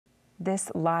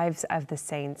This Lives of the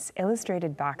Saints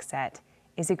illustrated box set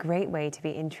is a great way to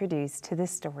be introduced to the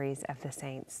stories of the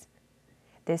saints.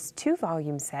 This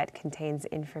 2-volume set contains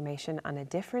information on a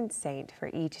different saint for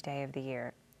each day of the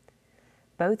year.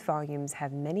 Both volumes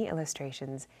have many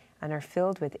illustrations and are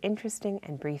filled with interesting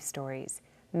and brief stories,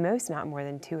 most not more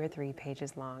than 2 or 3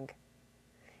 pages long.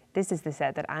 This is the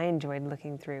set that I enjoyed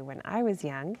looking through when I was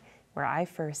young, where I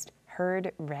first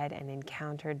heard, read, and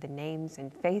encountered the names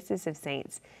and faces of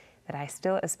saints that I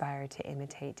still aspire to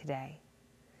imitate today.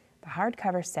 The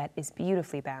hardcover set is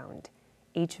beautifully bound.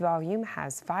 Each volume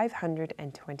has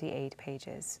 528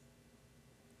 pages.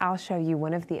 I'll show you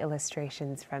one of the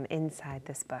illustrations from inside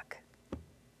this book.